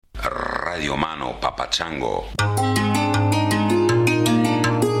Radio Mano Papachango.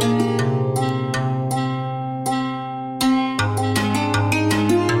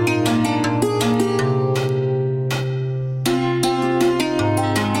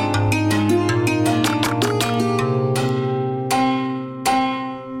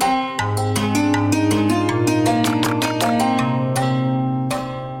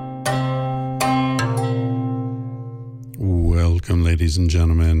 Welcome, ladies and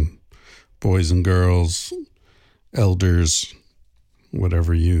gentlemen, boys and girls, elders,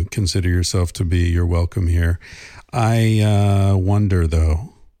 whatever you consider yourself to be, you're welcome here. I wonder,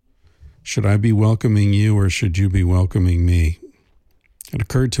 though, should I be welcoming you or should you be welcoming me? It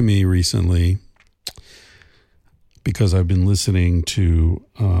occurred to me recently, because I've been listening to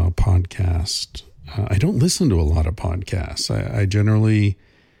a podcast. I don't listen to a lot of podcasts. I generally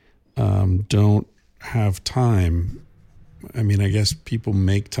don't have time. I mean, I guess people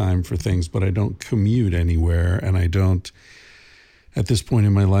make time for things, but I don't commute anywhere. And I don't, at this point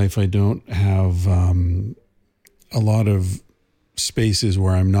in my life, I don't have a lot of spaces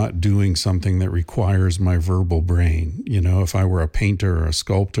where I'm not doing something that requires my verbal brain. You know, if I were a painter or a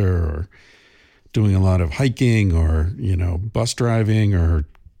sculptor or doing a lot of hiking or, you know, bus driving or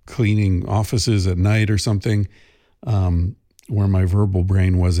cleaning offices at night or something, where my verbal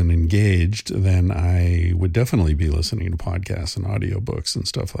brain wasn't engaged, then I would definitely be listening to podcasts and audiobooks and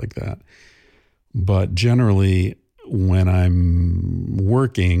stuff like that. But generally, when I'm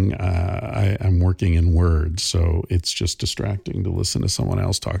working, I'm working in words, so it's just distracting to listen to someone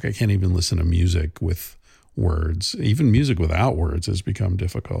else talk. I can't even listen to music with words. Even music without words has become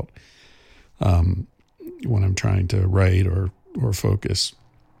difficult when I'm trying to write or focus.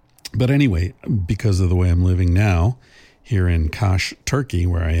 But anyway, because of the way I'm living now, here in Kash, Turkey,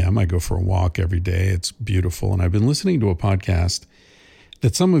 where I am, I go for a walk every day. It's beautiful. And I've been listening to a podcast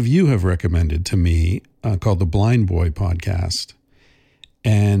that some of you have recommended to me called the Blind Boy Podcast.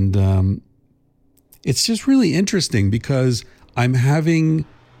 And it's just really interesting because I'm having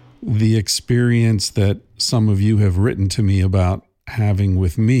the experience that some of you have written to me about having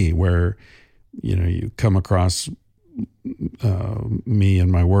with me, where, you know, you come across me and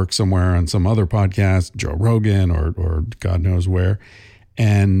my work somewhere on some other podcast, Joe Rogan or God knows where,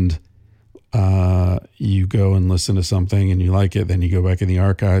 and you go and listen to something and you like it, then you go back in the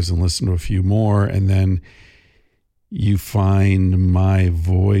archives and listen to a few more, and then you find my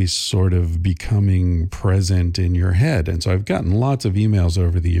voice sort of becoming present in your head. And so I've gotten lots of emails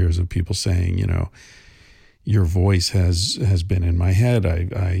over the years of people saying, you know, your voice has been in my head.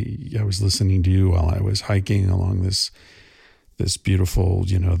 I was listening to you while I was hiking along this beautiful,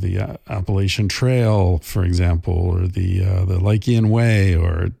 you know, the Appalachian Trail, for example, or the Lycian Way,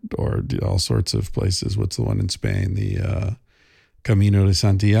 or all sorts of places. What's the one in Spain? The Camino de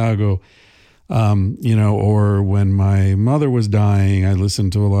Santiago. You know, or when my mother was dying, I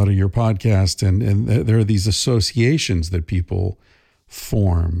listened to a lot of your podcast, and there are these associations that people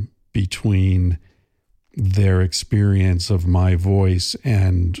form between their experience of my voice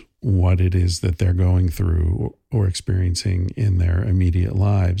and what it is that they're going through or experiencing in their immediate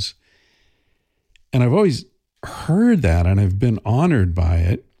lives. And I've always heard that, and I've been honored by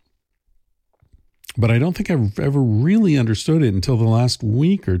it, but I don't think I've ever really understood it until the last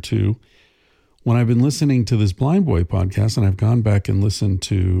week or two when I've been listening to this Blind Boy podcast, and I've gone back and listened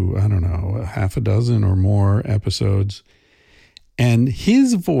to, I don't know, a half a dozen or more episodes, and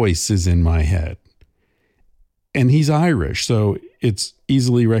his voice is in my head. And he's Irish, so it's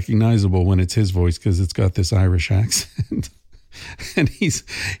easily recognizable when it's his voice because it's got this Irish accent. And he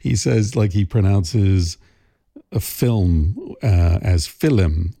says, like, he pronounces a film as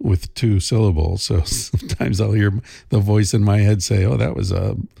film with 2 syllables. So sometimes I'll hear the voice in my head say, "Oh, that was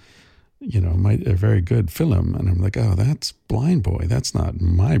a very good film," and I'm like, "Oh, that's Blind Boy. That's not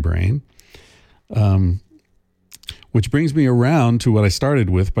my brain." Which brings me around to what I started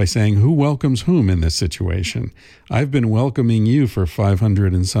with by saying, who welcomes whom in this situation? I've been welcoming you for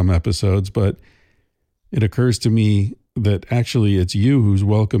 500 and some episodes, but it occurs to me that actually it's you who's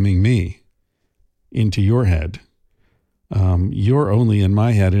welcoming me into your head. You're only in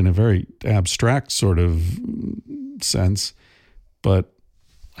my head in a very abstract sort of sense, but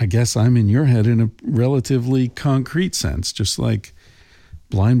I guess I'm in your head in a relatively concrete sense, just like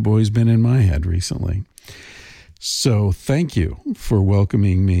Blind Boy's been in my head recently. So thank you for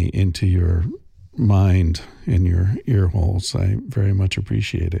welcoming me into your mind and your ear holes. I very much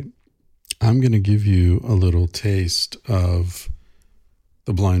appreciate it. I'm going to give you a little taste of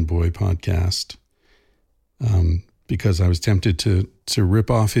the Blind Boy podcast because I was tempted to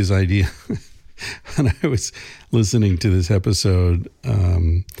rip off his idea. And I was listening to this episode.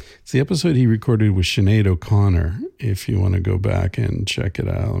 It's It's the episode he recorded with Sinead O'Connor. If you want to go back and check it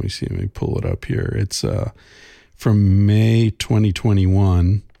out, let me see. Let me pull it up here. It's from May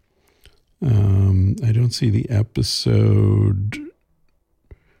 2021. I don't see the episode.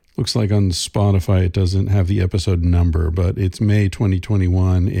 Looks like on Spotify it doesn't have the episode number, but it's May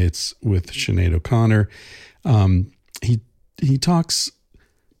 2021. It's with Sinead O'Connor.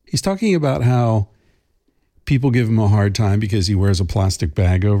 He's talking about how people give him a hard time because he wears a plastic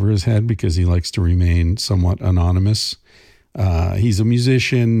bag over his head because he likes to remain somewhat anonymous. He's a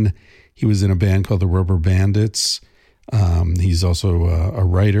musician. He was in a band called the Rubber Bandits. He's also a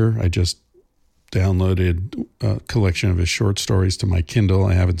writer. I just downloaded a collection of his short stories to my Kindle.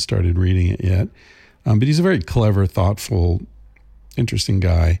 I haven't started reading it yet. But he's a very clever, thoughtful, interesting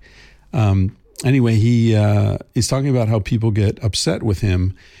guy. Anyway, he's talking about how people get upset with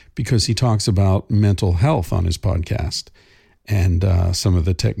him because he talks about mental health on his podcast and some of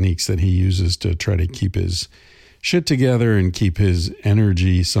the techniques that he uses to try to keep his shit together and keep his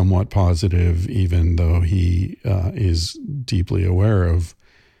energy somewhat positive, even though he is deeply aware of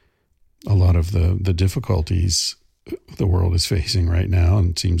a lot of the difficulties the world is facing right now,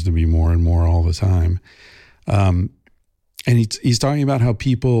 and seems to be more and more all the time. And he's talking about how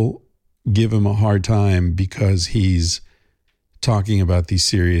people give him a hard time because he's talking about these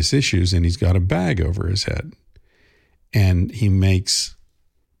serious issues and he's got a bag over his head. And he makes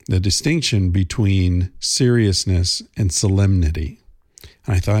the distinction between seriousness and solemnity.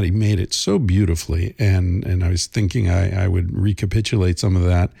 And I thought he made it so beautifully. And I was thinking I would recapitulate some of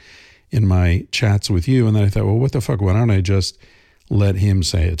that in my chats with you. And then I thought, well, what the fuck? Why don't I just let him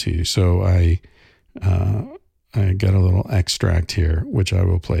say it to you? So I got a little extract here, which I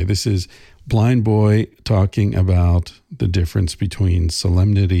will play. This is Blind Boy talking about the difference between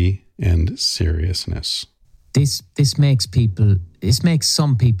solemnity and seriousness. This makes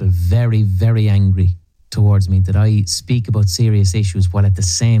some people very, very angry towards me that I speak about serious issues while at the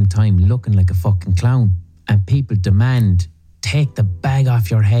same time looking like a fucking clown. And people demand, take the bag off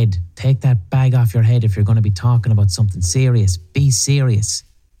your head. Take that bag off your head if you're going to be talking about something serious. Be serious.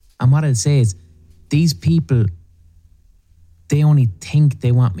 And what I'll say is, these people, they only think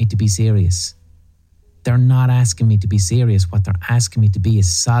they want me to be serious. They're not asking me to be serious. What they're asking me to be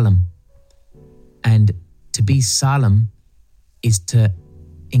is solemn. And to be solemn is to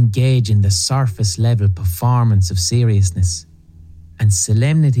engage in the surface level performance of seriousness. And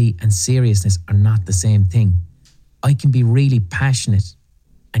solemnity and seriousness are not the same thing. I can be really passionate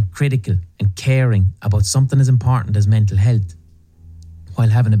and critical and caring about something as important as mental health while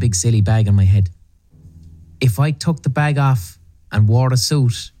having a big silly bag on my head. If I took the bag off and wore a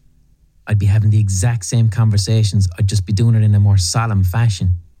suit, I'd be having the exact same conversations. I'd just be doing it in a more solemn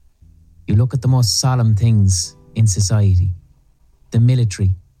fashion. You look at the most solemn things in society: the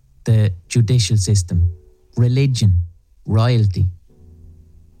military, the judicial system, religion, royalty.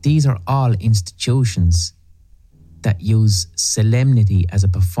 These are all institutions that use solemnity as a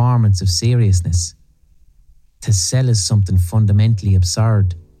performance of seriousness to sell us something fundamentally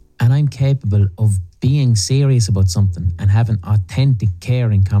absurd. And I'm capable of being serious about something and having authentic,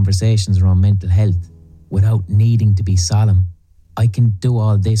 caring conversations around mental health without needing to be solemn. I can do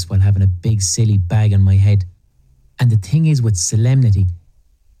all this while having a big silly bag on my head. And the thing is with solemnity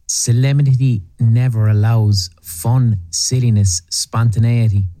never allows fun, silliness,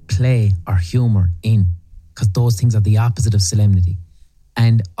 spontaneity, play or humour in, because those things are the opposite of solemnity.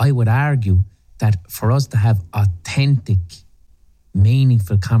 And I would argue that for us to have authentic,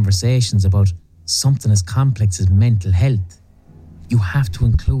 meaningful conversations about something as complex as mental health, you have to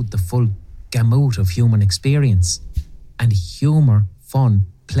include the full gamut of human experience. And humour, fun,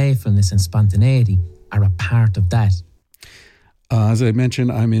 playfulness and spontaneity are a part of that. As I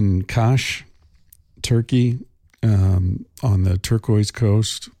mentioned, I'm in Kash, Turkey, on the Turquoise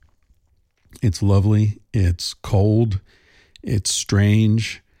Coast. It's lovely. It's cold. It's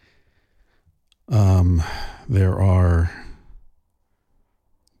strange.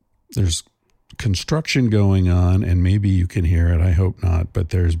 There's construction going on, and maybe you can hear it. I hope not, but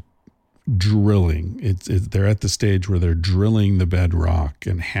there's drilling. They're at the stage where they're drilling the bedrock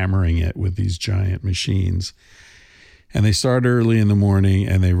and hammering it with these giant machines. And they start early in the morning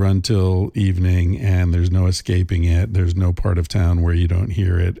and they run till evening, and there's no escaping it. There's no part of town where you don't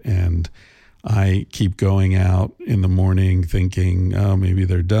hear it. And I keep going out in the morning thinking, oh, maybe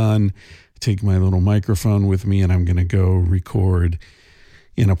they're done. Take my little microphone with me and I'm going to go record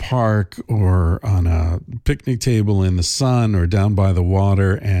in a park or on a picnic table in the sun or down by the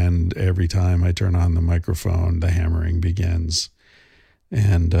water. And every time I turn on the microphone, the hammering begins.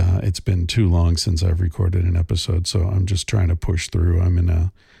 And it's been too long since I've recorded an episode, so I'm just trying to push through. I'm in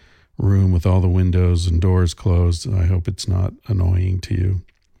a room with all the windows and doors closed. I hope it's not annoying to you.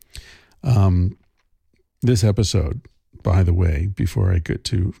 This episode, by the way, before I get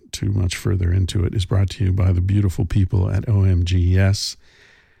too much further into it, is brought to you by the beautiful people at OMGYes.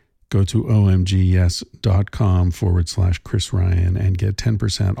 Go to omgyes.com/Chris Ryan and get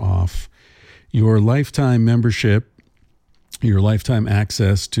 10% off your lifetime membership, your lifetime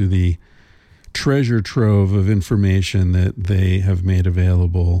access to the treasure trove of information that they have made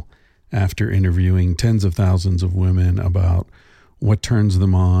available after interviewing tens of thousands of women about what turns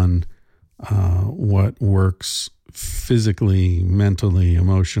them on, what works physically, mentally,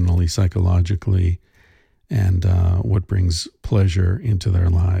 emotionally, psychologically, and what brings pleasure into their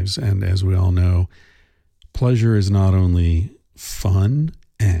lives. And as we all know, pleasure is not only fun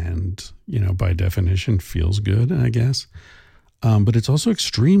and, by definition, feels good, I guess, but it's also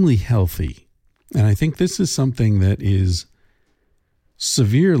extremely healthy. And I think this is something that is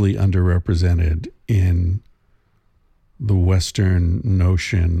severely underrepresented in the Western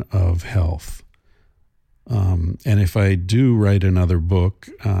notion of health. And if I do write another book,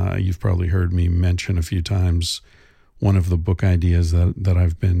 you've probably heard me mention a few times one of the book ideas that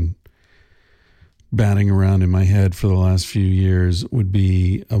I've been batting around in my head for the last few years would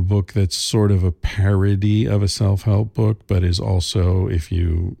be a book that's sort of a parody of a self-help book, but is also, if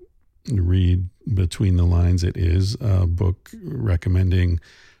you read between the lines, it is a book recommending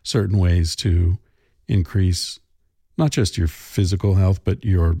certain ways to increase not just your physical health, but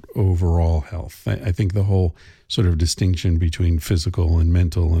your overall health. I think the whole sort of distinction between physical and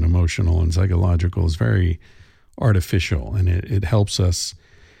mental and emotional and psychological is very artificial, and it helps us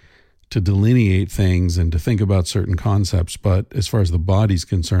to delineate things and to think about certain concepts. But as far as the body's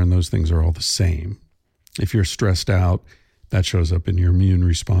concerned, those things are all the same. If you're stressed out, that shows up in your immune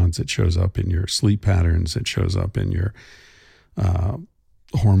response. It shows up in your sleep patterns. It shows up in your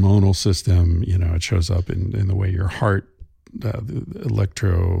hormonal system. It shows up in the way your heart, the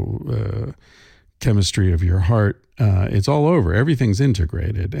electrochemistry of your heart. It's all over. Everything's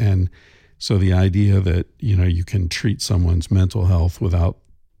integrated. And so the idea that, you can treat someone's mental health without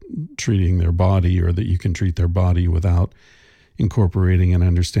treating their body, or that you can treat their body without incorporating an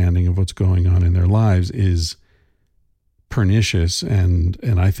understanding of what's going on in their lives is pernicious and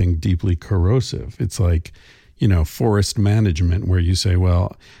I think deeply corrosive. It's like, forest management, where you say,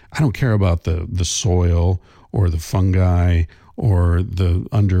 well, I don't care about the soil or the fungi or the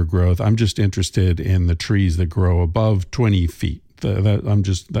undergrowth. I'm just interested in the trees that grow above 20 feet.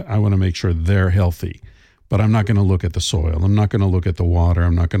 I want to make sure they're healthy, but I'm not going to look at the soil. I'm not going to look at the water.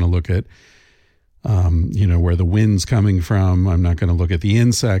 I'm not going to look at, where the wind's coming from. I'm not going to look at the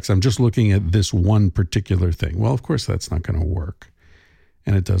insects. I'm just looking at this one particular thing. Well, of course, that's not going to work.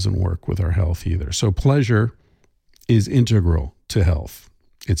 And it doesn't work with our health either. So pleasure is integral to health.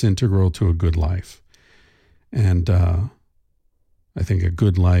 It's integral to a good life. And I think a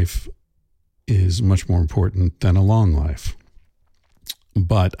good life is much more important than a long life.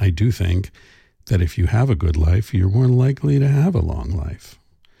 But I do think that if you have a good life, you're more likely to have a long life.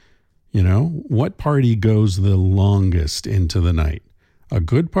 What party goes the longest into the night? A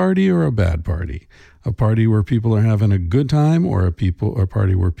good party or a bad party? A party where people are having a good time, or a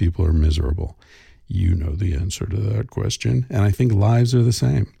party where people are miserable? You know the answer to that question. And I think lives are the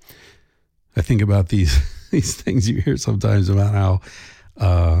same. I think about these things you hear sometimes about how,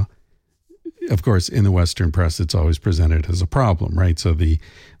 of course, in the Western press, it's always presented as a problem, right? So the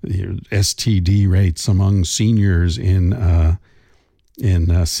STD rates among seniors in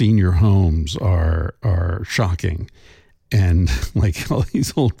senior homes are shocking. And like all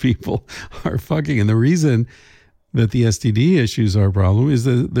these old people are fucking. And the reason that the STD issues are a problem is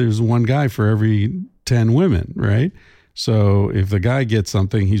that there's one guy for every 10 women, right? So if the guy gets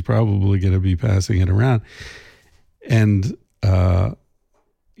something, he's probably going to be passing it around. And, I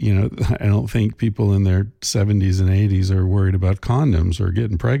don't think people in their 70s and 80s are worried about condoms or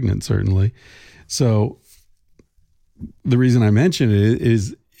getting pregnant, certainly. So the reason I mention it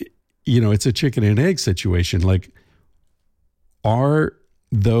is, it's a chicken and egg situation. Like, are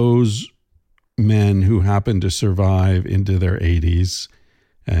those men who happen to survive into their 80s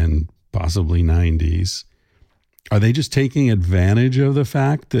and possibly 90s, are they just taking advantage of the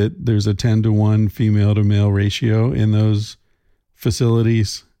fact that there's a 10-to-1 female to male ratio in those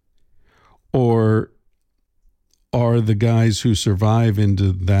facilities? Or are the guys who survive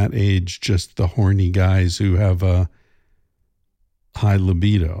into that age just the horny guys who have a high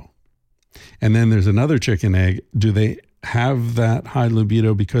libido? And then there's another chicken egg. Do they have that high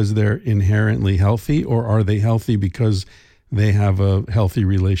libido because they're inherently healthy, or are they healthy because they have a healthy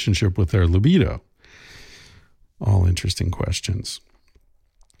relationship with their libido? All interesting questions.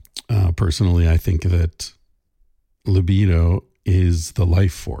 personally, I think that libido is the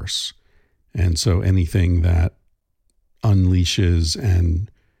life force. And so anything that unleashes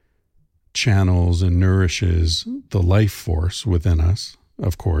and channels and nourishes the life force within us,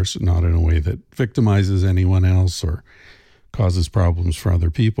 of course, not in a way that victimizes anyone else or causes problems for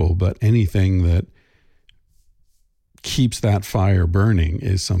other people, but anything that keeps that fire burning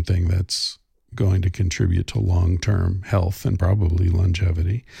is something that's going to contribute to long-term health and probably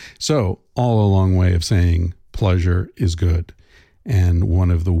longevity. So all a long way of saying pleasure is good. And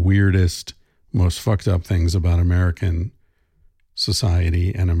one of the weirdest, most fucked up things about American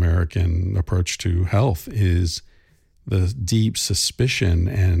society and American approach to health is the deep suspicion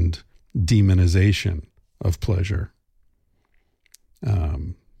and demonization of pleasure. I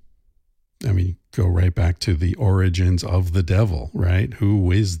mean, go right back to the origins of the devil, right?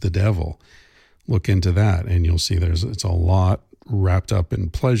 Who is the devil? Look into that and you'll see it's a lot wrapped up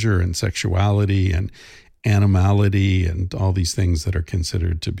in pleasure and sexuality and animality and all these things that are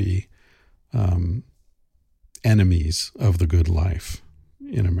considered to be enemies of the good life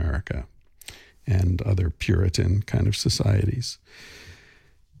in America and other Puritan kind of societies.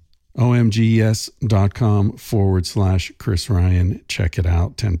 omgs.com/Chris Ryan. Check it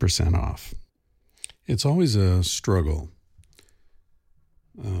out, 10% off. It's always a struggle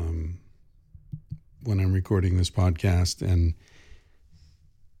when I'm recording this podcast and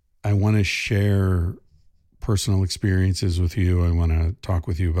I want to share personal experiences with you. I want to talk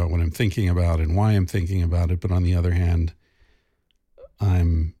with you about what I'm thinking about and why I'm thinking about it. But on the other hand,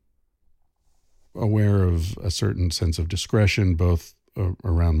 I'm aware of a certain sense of discretion, both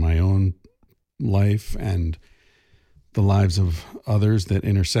around my own life and the lives of others that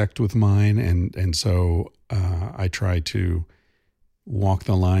intersect with mine. And so I try to walk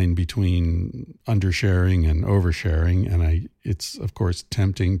the line between undersharing and oversharing. And it's of course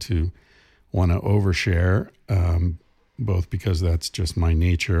tempting to want to overshare, both because that's just my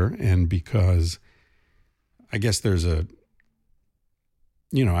nature and because I guess there's I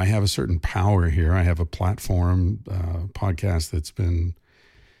have a certain power here. I have a platform, podcast that's been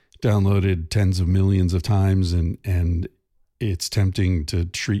downloaded tens of millions of times, and it's tempting to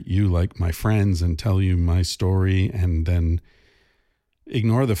treat you like my friends and tell you my story and then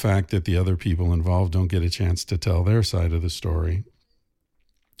ignore the fact that the other people involved don't get a chance to tell their side of the story.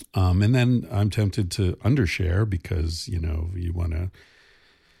 And then I'm tempted to undershare because, you want to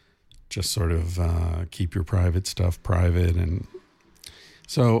just sort of keep your private stuff private. And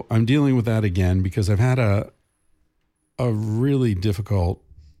so I'm dealing with that again because I've had a really difficult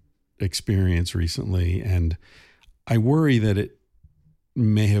experience recently, and I worry that it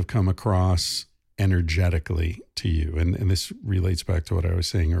may have come across energetically to you. And this relates back to what I was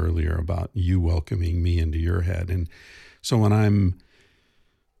saying earlier about you welcoming me into your head. And so when I'm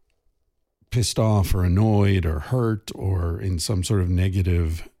pissed off or annoyed or hurt or in some sort of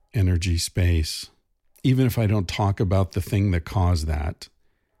negative energy space, even if I don't talk about the thing that caused that,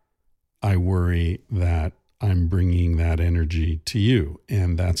 I worry that I'm bringing that energy to you.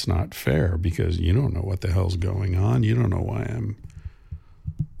 And that's not fair because you don't know what the hell's going on. You don't know why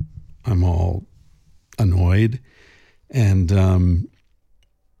I'm all annoyed. And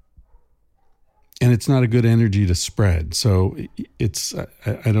it's not a good energy to spread. So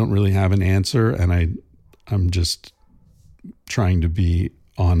I don't really have an answer. And I'm just trying to be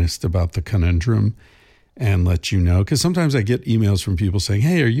honest about the conundrum and let you know. Because sometimes I get emails from people saying,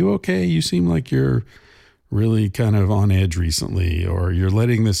 hey, are you okay? You seem like you're really kind of on edge recently, or you're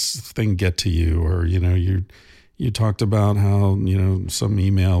letting this thing get to you, or, you talked about how, some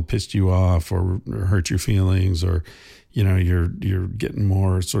email pissed you off or hurt your feelings, or, you're getting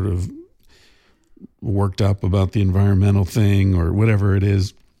more sort of worked up about the environmental thing or whatever it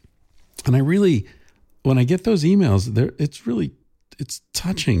is. And I really, when I get those emails, it's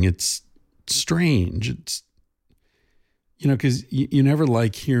touching. It's strange. It's, because you never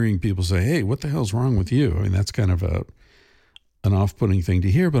like hearing people say, hey, what the hell's wrong with you? I mean, that's kind of an off-putting thing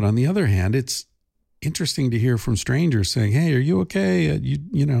to hear. But on the other hand, it's interesting to hear from strangers saying, hey, are you okay?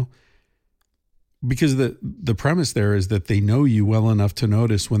 Because the premise there is that they know you well enough to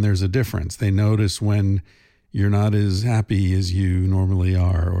notice when there's a difference. They notice when you're not as happy as you normally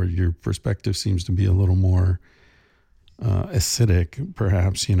are, or your perspective seems to be a little more acidic,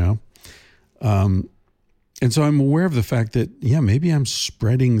 perhaps, and so I'm aware of the fact that, maybe I'm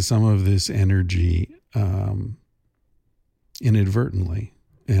spreading some of this energy inadvertently.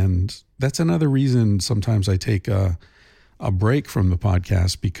 And that's another reason sometimes I take a break from the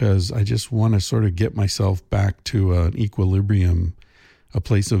podcast, because I just want to sort of get myself back to an equilibrium, a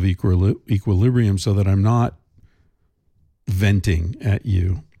place of equilibrium, so that I'm not venting at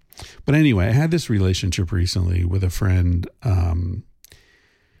you. But anyway, I had this relationship recently with a friend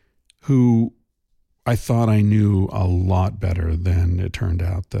who I thought I knew a lot better than it turned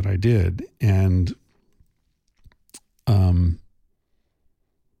out that I did. And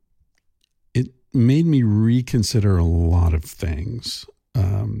it made me reconsider a lot of things.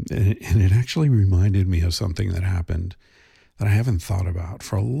 And it actually reminded me of something that happened that I haven't thought about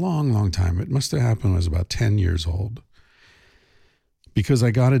for a long, long time. It must have happened when I was about 10 years old. Because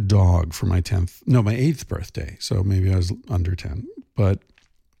I got a dog for my 8th birthday. So maybe I was under 10. But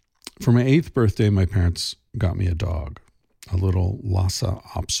for my 8th birthday, my parents got me a dog, a little Lhasa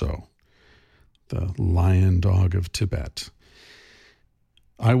Apso, the lion dog of Tibet.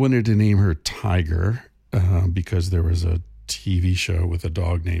 I wanted to name her Tiger because there was a TV show with a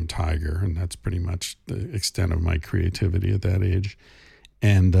dog named Tiger, and that's pretty much the extent of my creativity at that age.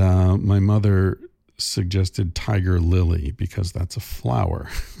 And my mother suggested Tiger Lily because that's a flower.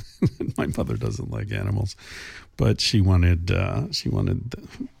 My mother doesn't like animals, but she wanted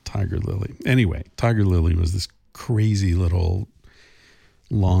Tiger Lily. Anyway, Tiger Lily was this crazy little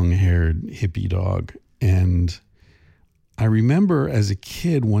long-haired hippie dog. And I remember as a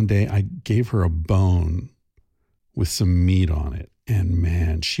kid, one day I gave her a bone with some meat on it. And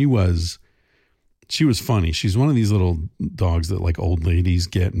man, she was funny. She's one of these little dogs that like old ladies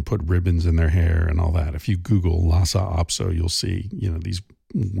get and put ribbons in their hair and all that. If you Google Lhasa Apso, you'll see, these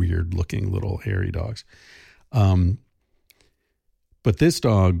weird looking little hairy dogs. But this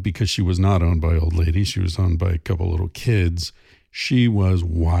dog, because she was not owned by old ladies, she was owned by a couple little kids. She was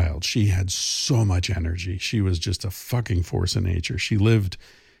wild. She had so much energy. She was just a fucking force of nature. She lived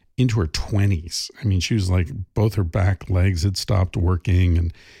into her 20s. I mean, she was like, both her back legs had stopped working,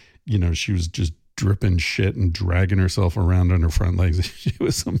 and, she was just dripping shit and dragging herself around on her front legs. She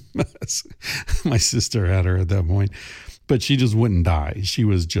was a mess. My sister had her at that point, but she just wouldn't die. She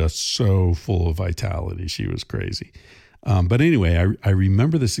was just so full of vitality. She was crazy. But anyway, I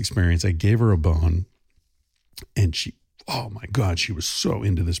remember this experience. I gave her a bone, and oh my God, she was so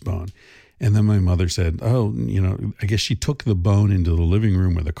into this bone. And then my mother said, I guess she took the bone into the living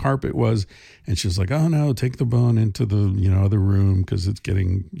room where the carpet was. And she was like, oh no, take the bone into the, other room because it's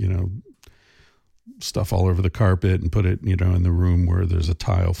getting, stuff all over the carpet, and put it, in the room where there's a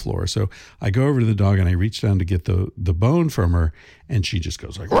tile floor. So I go over to the dog and I reach down to get the bone from her, and she just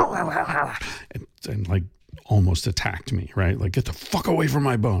goes like, and like almost attacked me, right? Like, get the fuck away from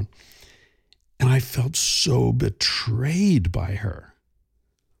my bone. And I felt so betrayed by her.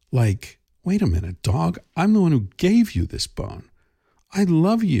 Like, wait a minute, dog, I'm the one who gave you this bone. I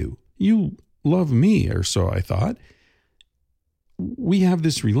love you. You love me, or so I thought. We have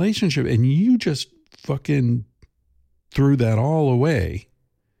this relationship, and you just fucking threw that all away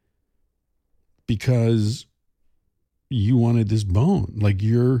because you wanted this bone. Like,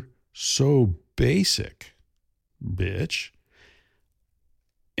 you're so basic, bitch.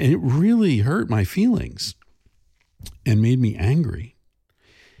 And it really hurt my feelings and made me angry.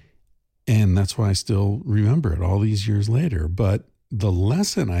 And that's why I still remember it all these years later. But the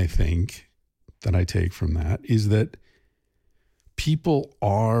lesson I think that I take from that is that people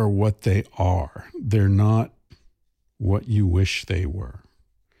are what they are. They're not what you wish they were.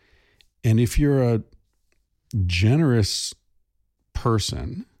 And if you're a generous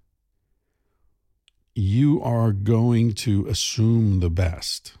person, you are going to assume the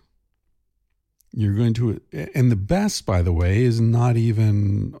best. You're going to, and the best, by the way, is not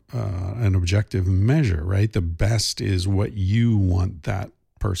even an objective measure, right? The best is what you want that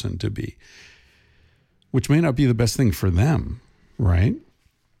person to be, which may not be the best thing for them, right?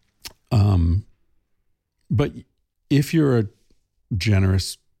 But if you're a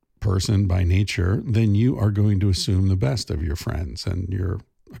generous person by nature, then you are going to assume the best of your friends and your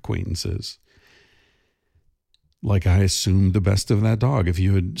acquaintances. Like I assumed the best of that dog. If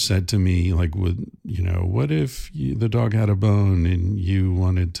you had said to me, like, what if the dog had a bone and you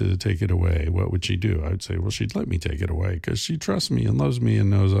wanted to take it away? What would she do? I would say, well, she'd let me take it away because she trusts me and loves me and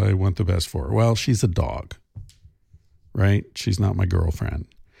knows I want the best for her. Well, she's a dog, right? She's not my girlfriend.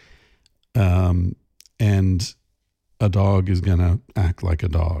 And a dog is going to act like a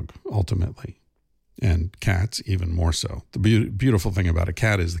dog ultimately. And cats even more so. The beautiful thing about a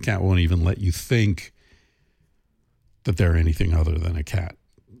cat is the cat won't even let you think that they're anything other than a cat.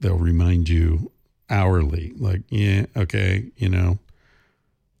 They'll remind you hourly, like, yeah, okay, you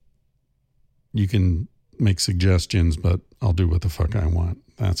can make suggestions, but I'll do what the fuck I want.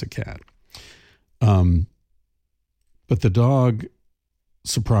 That's a cat. But the dog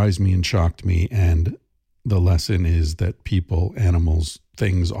surprised me and shocked me, and the lesson is that people, animals,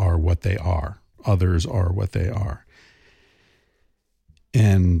 things are what they are. Others are what they are.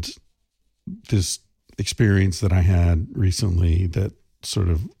 And this experience that I had recently that sort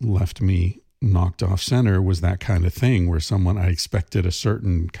of left me knocked off center was that kind of thing where I expected a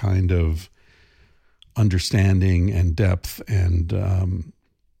certain kind of understanding and depth and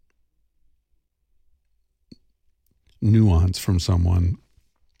nuance from someone,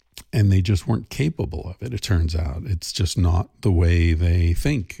 and they just weren't capable of it. It turns out it's just not the way they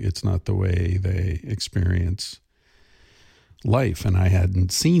think. It's not the way they experience life. And I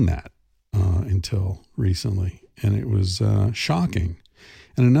hadn't seen that until recently. And it was shocking.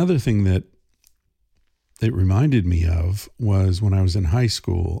 And another thing that it reminded me of was when I was in high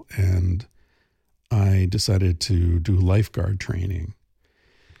school and I decided to do lifeguard training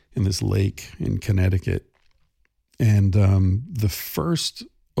in this lake in Connecticut. And the first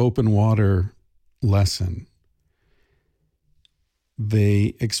open water lesson,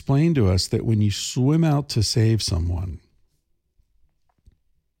 they explained to us that when you swim out to save someone,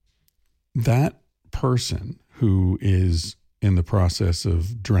 that person who is in the process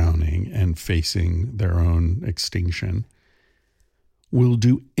of drowning and facing their own extinction will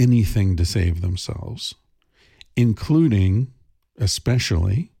do anything to save themselves, including,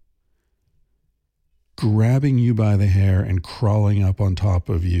 especially, grabbing you by the hair and crawling up on top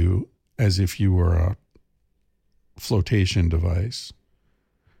of you as if you were a flotation device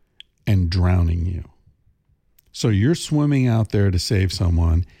and drowning you. So you're swimming out there to save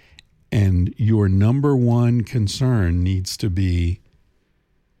someone, and your number one concern needs to be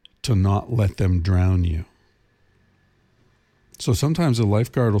to not let them drown you. So sometimes a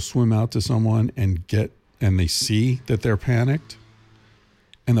lifeguard will swim out to someone and they see that they're panicked,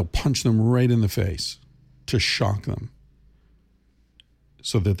 and they'll punch them right in the face to shock them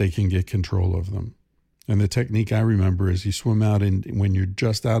so that they can get control of them. And the technique I remember is you swim out, and when you're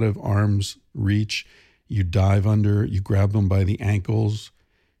just out of arm's reach, you dive under, you grab them by the ankles,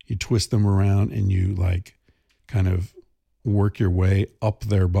 you twist them around, and you kind of work your way up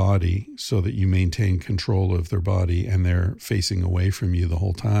their body so that you maintain control of their body and they're facing away from you the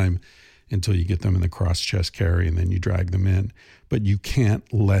whole time until you get them in the cross-chest carry, and then you drag them in. But you can't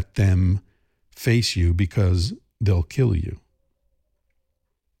let them face you because they'll kill you.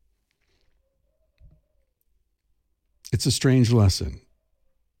 It's a strange lesson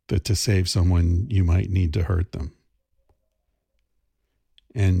that to save someone, you might need to hurt them.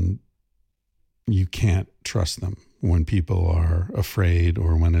 And you can't trust them when people are afraid,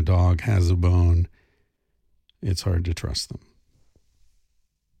 or when a dog has a bone. It's hard to trust them.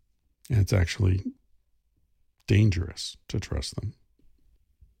 And it's actually dangerous to trust them.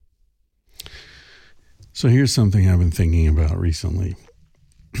 So here's something I've been thinking about recently.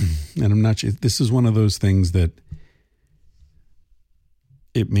 And I'm not sure, this is one of those things that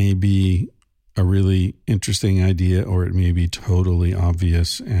it may be a really interesting idea, or it may be totally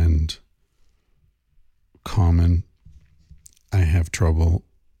obvious and common. I have trouble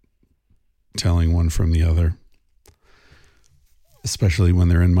telling one from the other, especially when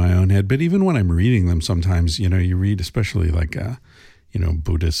they're in my own head. But even when I'm reading them, sometimes, you read, especially like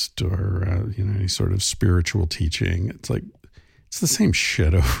Buddhist or, any sort of spiritual teaching. It's like, it's the same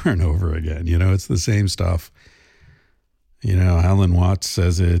shit over and over again. It's the same stuff. Alan Watts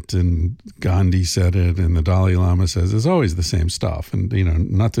says it, and Gandhi said it, and the Dalai Lama says it's always the same stuff. And,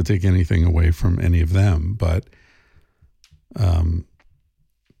 not to take anything away from any of them, but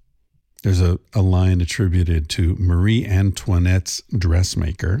there's a line attributed to Marie Antoinette's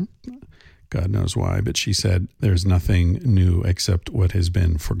dressmaker. God knows why, but she said, "There's nothing new except what has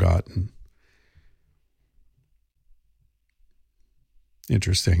been forgotten."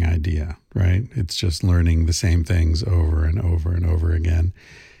 Interesting idea, right? It's just learning the same things over and over and over again.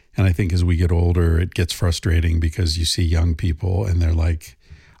 And I think as we get older, it gets frustrating because you see young people and they're like,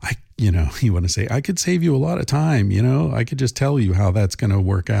 you want to say, I could save you a lot of time. I could just tell you how that's going to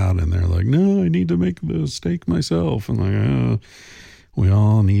work out. And they're like, no, I need to make the steak myself. And like, we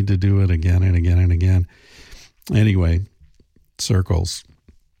all need to do it again and again and again. Anyway, circles.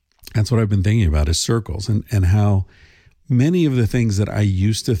 That's what I've been thinking about, is circles, and how many of the things that I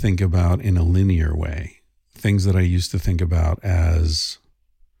used to think about in a linear way, things that I used to think about as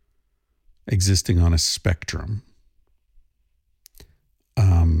existing on a spectrum,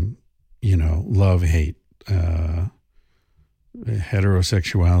 love, hate,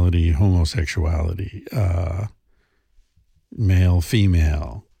 heterosexuality, homosexuality, male,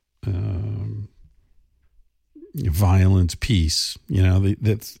 female, violence, peace,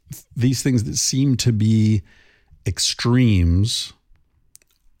 these things that seem to be extremes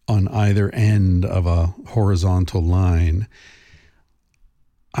on either end of a horizontal line,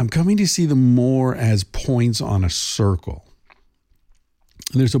 I'm coming to see them more as points on a circle.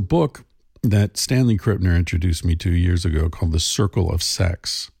 There's a book that Stanley Krippner introduced me to years ago called The Circle of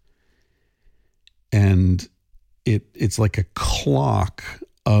Sex. And it's like a clock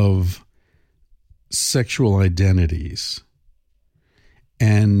of sexual identities.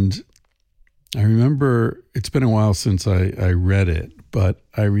 And I remember, it's been a while since I read it, but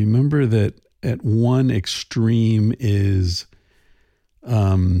I remember that at one extreme is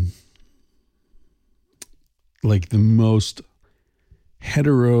like the most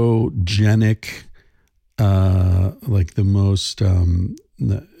heterogenic, like the most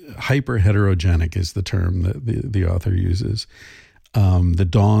hyper heterogenic is the term that the author uses. The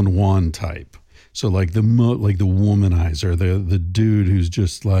Don Juan type. So like the womanizer, the dude who's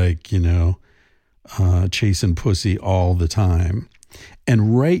just like, you know, chasing pussy all the time.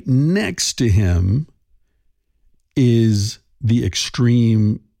 And right next to him is the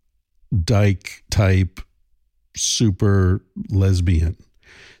extreme dyke type super lesbian.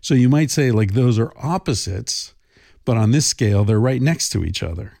 So you might say like those are opposites, but on this scale, they're right next to each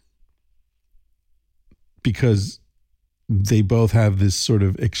other because they both have this sort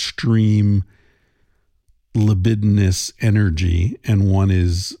of extreme libidinous energy, and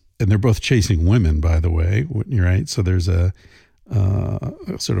they're both chasing women, by the way, right? So there's a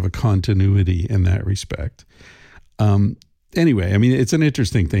sort of a continuity in that respect. Anyway, I mean, it's an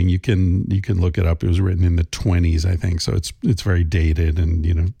interesting thing. You can look it up. It was written in the 1920s, I think. So it's very dated and,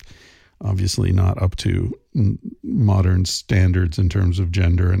 you know, obviously not up to modern standards in terms of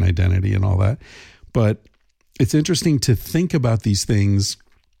gender and identity and all that. But it's interesting to think about these things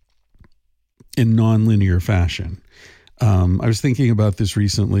in nonlinear fashion. I was thinking about this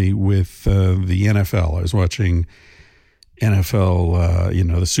recently with the NFL. I was watching NFL,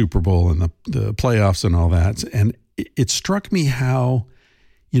 the Super Bowl and the playoffs and all that. And it struck me how,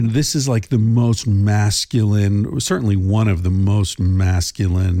 you know, this is like the most masculine, certainly one of the most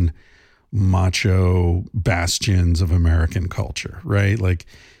masculine macho bastions of American culture, right? Like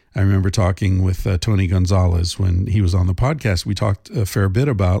I remember talking with Tony Gonzalez when he was on the podcast. We talked a fair bit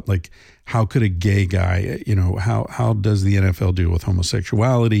about like, how could a gay guy, you know, how does the NFL deal with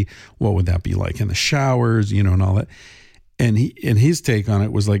homosexuality? What would that be like in the showers, you know, and all that. And his take on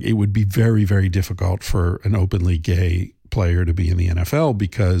it was like, it would be very, very difficult for an openly gay player to be in the NFL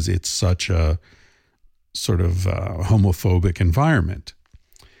because it's such a sort of homophobic environment.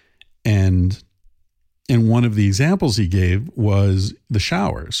 And one of the examples he gave was the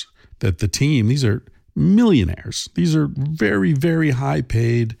showers, that the team, these are millionaires. These are very, very high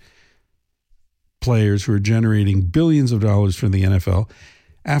paid players who are generating billions of dollars for the NFL.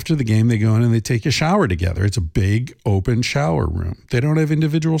 After the game, they go in and they take a shower together. It's a big open shower room. They don't have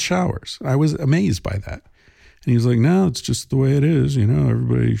individual showers. I was amazed by that. And he was like, no, it's just the way it is. You know,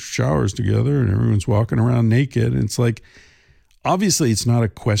 everybody showers together and everyone's walking around naked. And it's like, obviously it's not a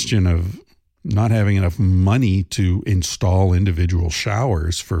question of not having enough money to install individual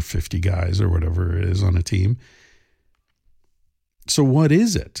showers for 50 guys or whatever it is on a team. So what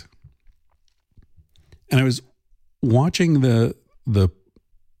is it? And I was watching the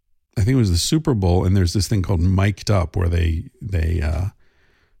I think it was the Super Bowl, and there's this thing called Mic'd Up where they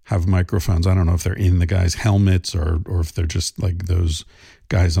have microphones. I don't know if they're in the guys' helmets or if they're just like those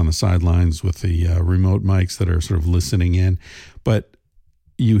guys on the sidelines with the remote mics that are sort of listening in. But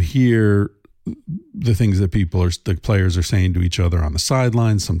you hear the things that the players are saying to each other on the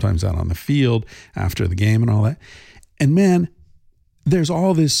sidelines, sometimes out on the field after the game and all that. And man, there's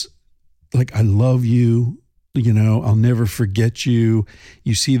all this like, I love you. You know, I'll never forget you.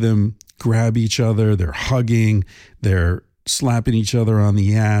 You see them grab each other. They're hugging. They're slapping each other on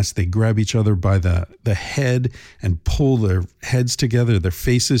the ass. They grab each other by the head and pull their heads together, their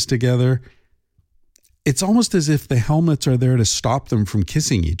faces together. It's almost as if the helmets are there to stop them from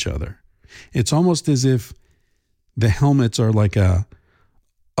kissing each other. It's almost as if the helmets are like a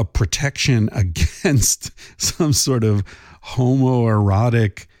protection against some sort of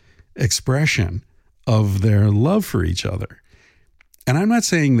homoerotic expression of their love for each other. And I'm not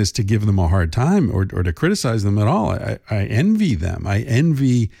saying this to give them a hard time or to criticize them at all. I envy them. I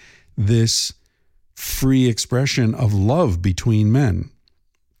envy this free expression of love between men.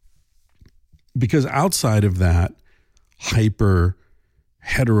 Because outside of that hyper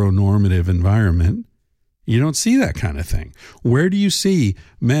heteronormative environment, you don't see that kind of thing. Where do you see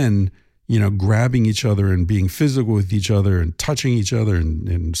men, you know, grabbing each other and being physical with each other and touching each other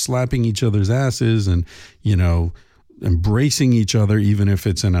and slapping each other's asses and, you know, embracing each other, even if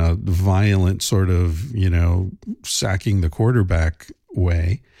it's in a violent sort of, you know, sacking the quarterback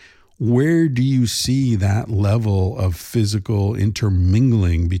way? Where do you see that level of physical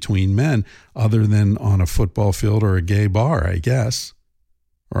intermingling between men other than on a football field or a gay bar, I guess?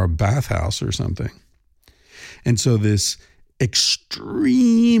 or a bathhouse or something. And so this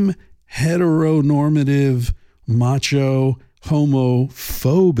extreme heteronormative, macho,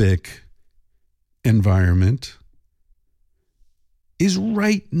 homophobic environment is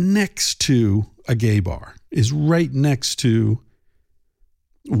right next to a gay bar, is right next to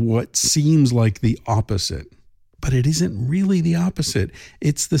what seems like the opposite. But it isn't really the opposite.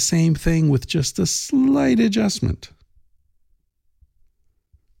 It's the same thing with just a slight adjustment.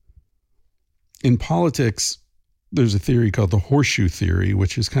 In politics, there's a theory called the horseshoe theory,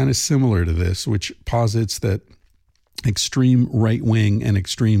 which is kind of similar to this, which posits that extreme right wing and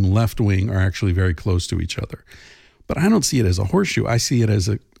extreme left wing are actually very close to each other. But I don't see it as a horseshoe. I see it as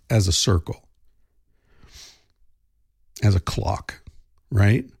a circle, as a clock,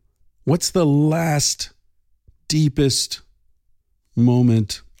 right? What's the last deepest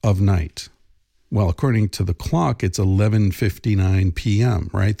moment of night? Well, according to the clock, it's 11:59 p.m.,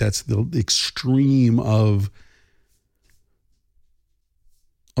 right? That's the extreme of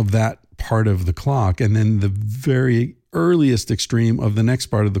that part of the clock. And then the very earliest extreme of the next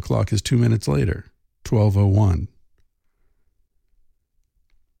part of the clock is 2 minutes later, 12:01.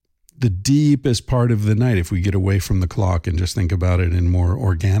 The deepest part of the night, if we get away from the clock and just think about it in more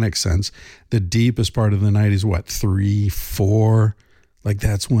organic sense, the deepest part of the night is what, 3, 4? Like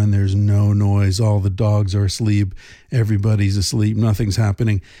that's when there's no noise, all the dogs are asleep, everybody's asleep, nothing's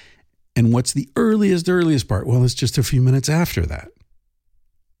happening. And what's the earliest part? Well, it's just a few minutes after that.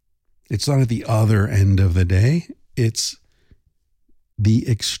 It's not at the other end of the day. It's the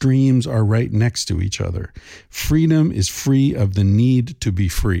extremes are right next to each other. Freedom is free of the need to be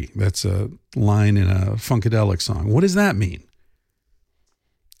free. That's a line in a Funkadelic song. What does that mean?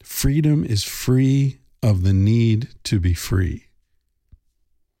 Freedom is free of the need to be free.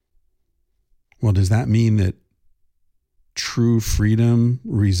 Well, does that mean that true freedom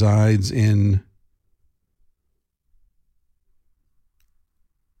resides in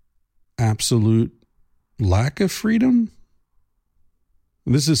absolute lack of freedom?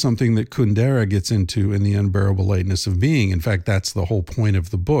 This is something that Kundera gets into in The Unbearable Lightness of Being. In fact, that's the whole point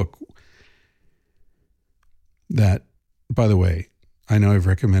of the book. That, by the way, I know I've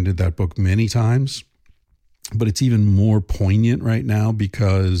recommended that book many times, but it's even more poignant right now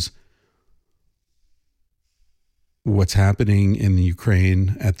because what's happening in the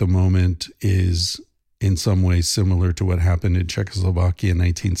Ukraine at the moment is in some ways similar to what happened in Czechoslovakia in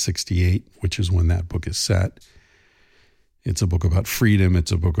 1968, which is when that book is set. It's a book about freedom.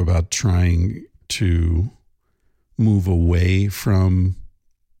 It's a book about trying to move away from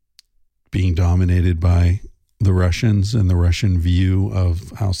being dominated by the Russians and the Russian view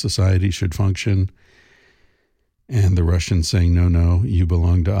of how society should function. And the Russians saying, no, you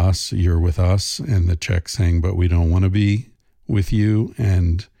belong to us, you're with us. And the Czechs saying, but we don't want to be with you.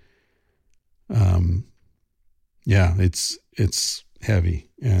 And it's heavy.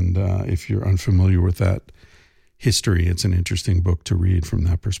 And if you're unfamiliar with that history, it's an interesting book to read from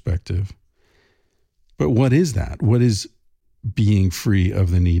that perspective. But what is that? What is being free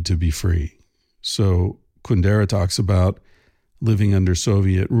of the need to be free? So Kundera talks about living under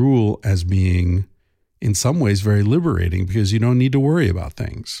Soviet rule as being, in some ways, very liberating because you don't need to worry about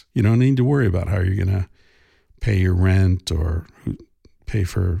things. You don't need to worry about how you're going to pay your rent or pay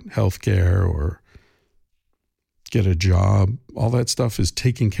for healthcare or get a job. All that stuff is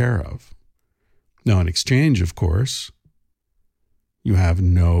taken care of. Now, in exchange, of course, you have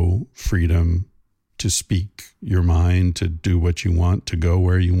no freedom to speak your mind, to do what you want, to go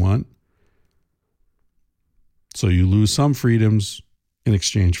where you want. So you lose some freedoms in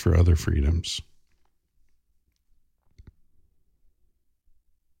exchange for other freedoms.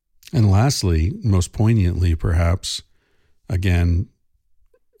 And lastly, most poignantly perhaps, again,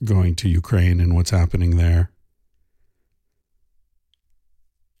 going to Ukraine and what's happening there,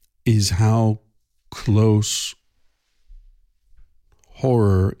 is how close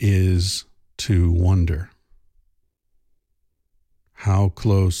horror is to wonder. How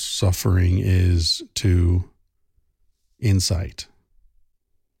close suffering is to insight.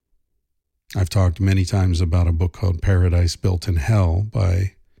 I've talked many times about a book called Paradise Built in Hell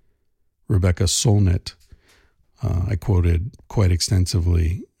by Rebecca Solnit. I quoted quite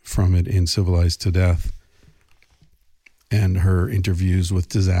extensively from it in Civilized to Death, and her interviews with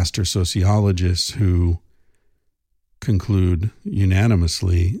disaster sociologists who conclude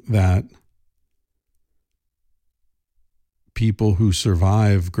unanimously that people who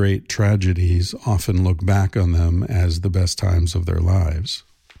survive great tragedies often look back on them as the best times of their lives.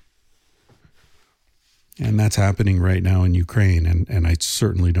 And that's happening right now in Ukraine. And I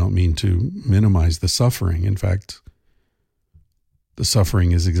certainly don't mean to minimize the suffering. In fact, The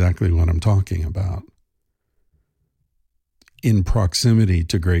suffering is exactly what I'm talking about. In proximity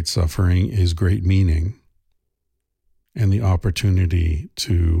to great suffering is great meaning and the opportunity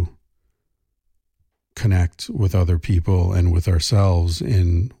to connect with other people and with ourselves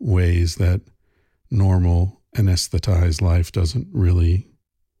in ways that normal anesthetized life doesn't really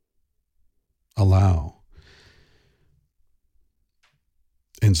allow.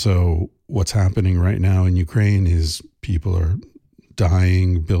 And so what's happening right now in Ukraine is people are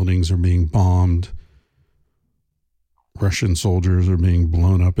dying, buildings are being bombed, Russian soldiers are being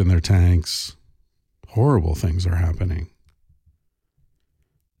blown up in their tanks. Horrible things are happening.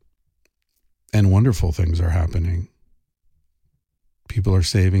 And wonderful things are happening. People are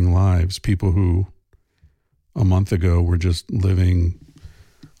saving lives. People who a month ago were just living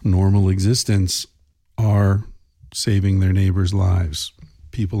normal existence are saving their neighbors' lives.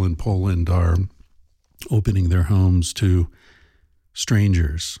 People in Poland are opening their homes to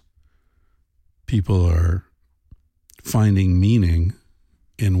strangers. People are finding meaning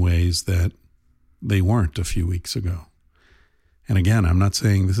in ways that they weren't a few weeks ago. And again, I'm not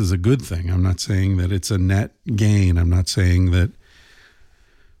saying this is a good thing. I'm not saying that it's a net gain. I'm not saying that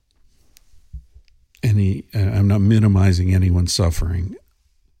I'm not minimizing anyone's suffering.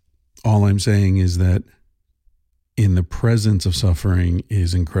 All I'm saying is that in the presence of suffering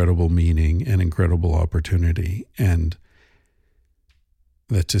is incredible meaning and incredible opportunity. And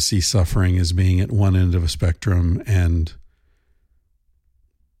that to see suffering as being at one end of a spectrum and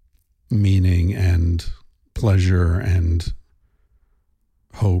meaning and pleasure and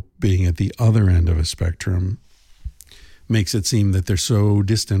hope being at the other end of a spectrum makes it seem that they're so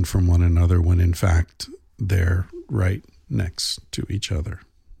distant from one another when in fact they're right next to each other.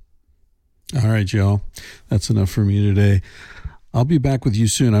 All right, y'all. That's enough for me today. I'll be back with you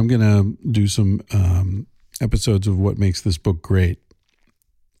soon. I'm going to do some episodes of what makes this book great.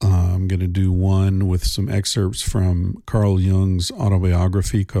 I'm going to do one with some excerpts from Carl Jung's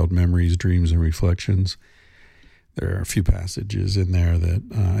autobiography called Memories, Dreams, and Reflections. There are a few passages in there that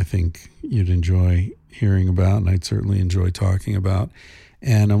I think you'd enjoy hearing about, and I'd certainly enjoy talking about.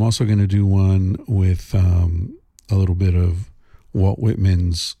 And I'm also going to do one with a little bit of Walt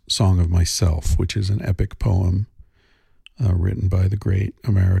Whitman's Song of Myself, which is an epic poem written by the great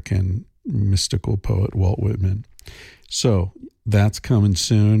American mystical poet Walt Whitman. So that's coming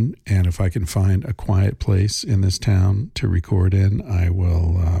soon, and if I can find a quiet place in this town to record in, I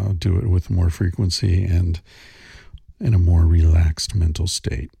will do it with more frequency and in a more relaxed mental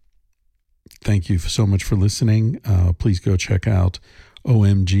state. Thank you so much for listening. Please go check out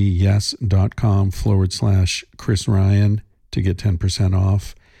omgyes.com/Chris Ryan to get 10%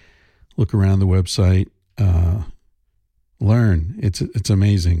 off. Look around the website. Learn. It's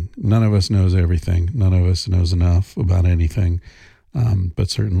amazing. None of us knows everything. None of us knows enough about anything. But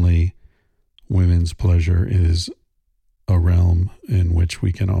certainly women's pleasure is a realm in which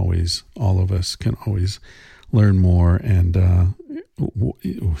we can always, all of us can always learn more. And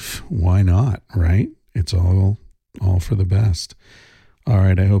why not, right? It's all for the best. All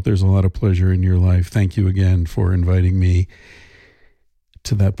right. I hope there's a lot of pleasure in your life. Thank you again for inviting me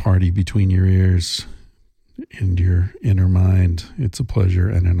to that party between your ears and your inner mind. It's a pleasure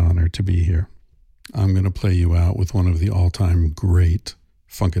and an honor to be here. I'm going to play you out with one of the all-time great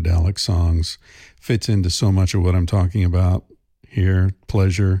Funkadelic songs. Fits into so much of what I'm talking about here.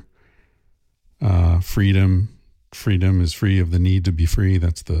 Pleasure, freedom. Freedom is free of the need to be free.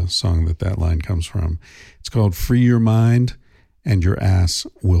 That's the song that line comes from. It's called Free Your Mind and Your Ass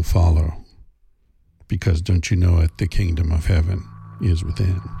Will Follow. Because don't you know it, the kingdom of heaven is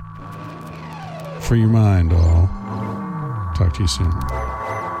within. Free your mind, all. Talk to you soon.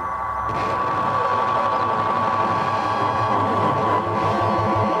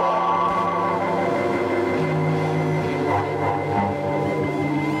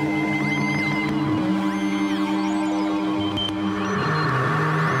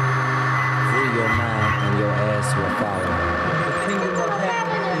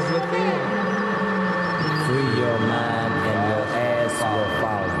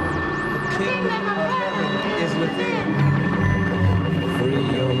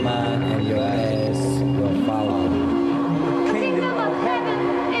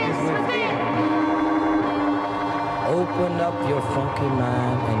 Open up your funky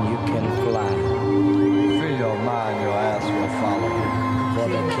mind and you can fly. Free your mind, your ass will follow. For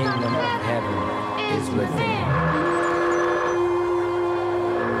the kingdom of heaven is within.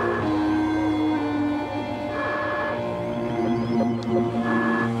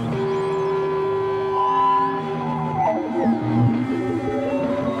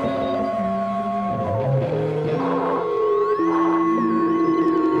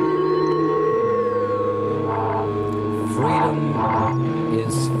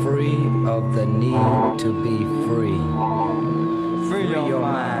 of the need to be free. Free your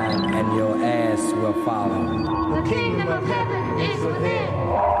mind and your ass will follow. The kingdom of heaven is within.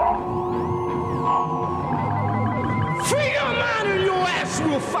 Free your mind and your ass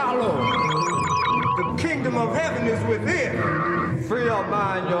will follow. The kingdom of heaven is within. Free your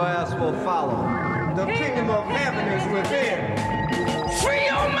mind, your ass will follow. The kingdom of heaven is within. Free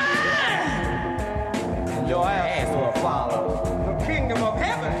your mind. Your ass will follow. The kingdom of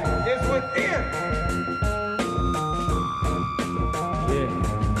heaven is within.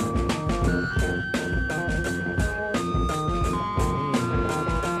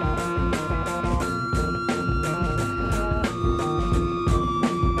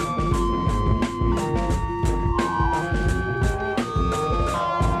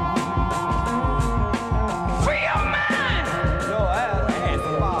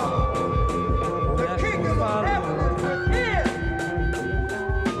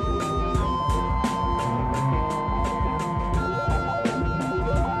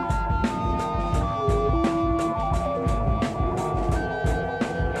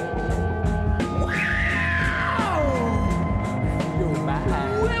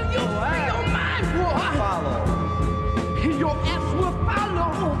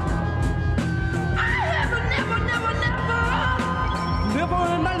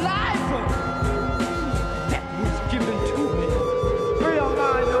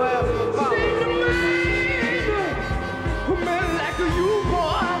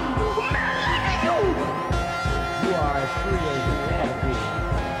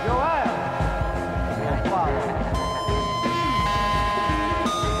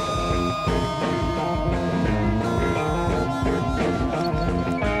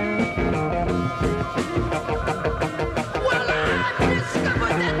 Well, I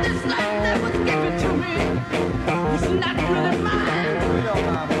discovered that this life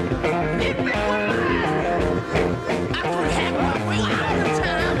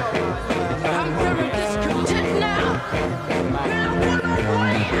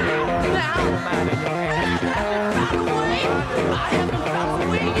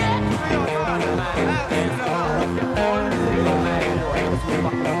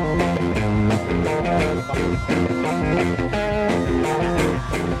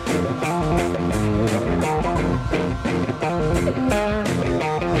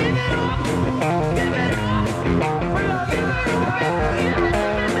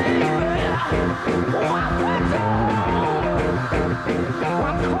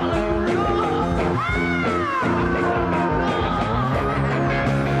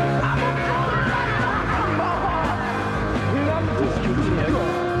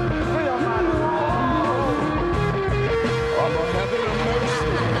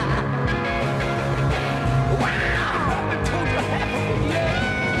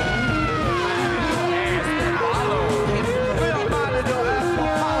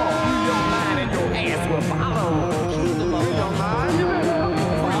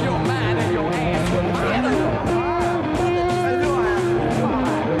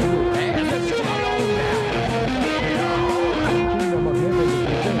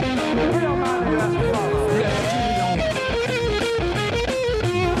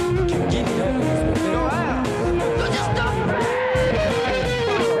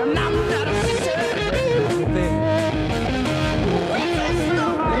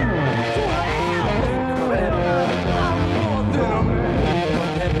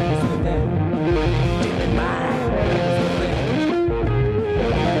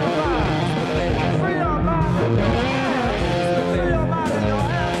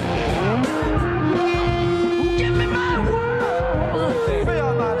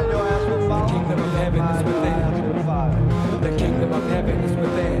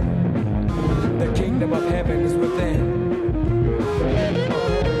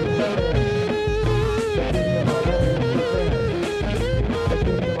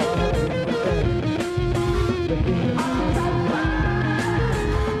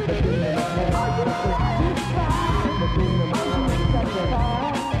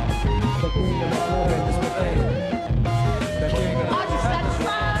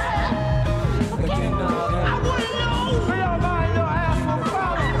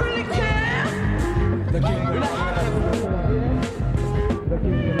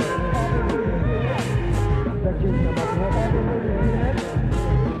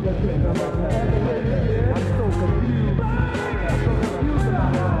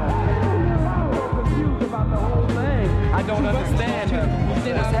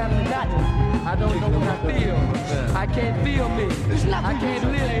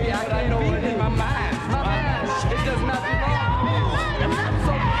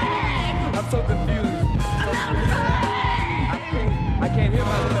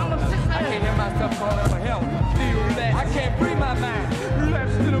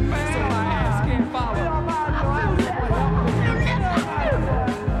to the man, so my ass can't follow.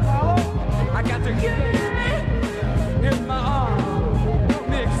 I got to escape. Here's my arm. Help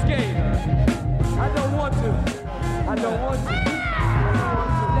me escape. I don't want to. I don't want to.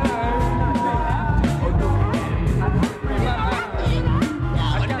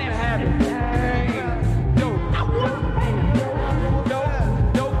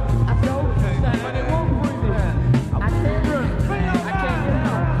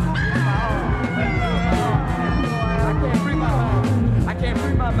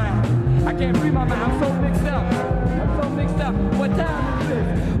 I can't free my mind. I'm so mixed up. I'm so mixed up. What time is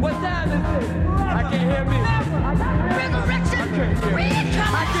this? What time is this? I can't hear me. I can't hear me.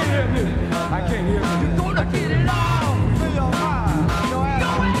 I can't hear me. I can't hear me.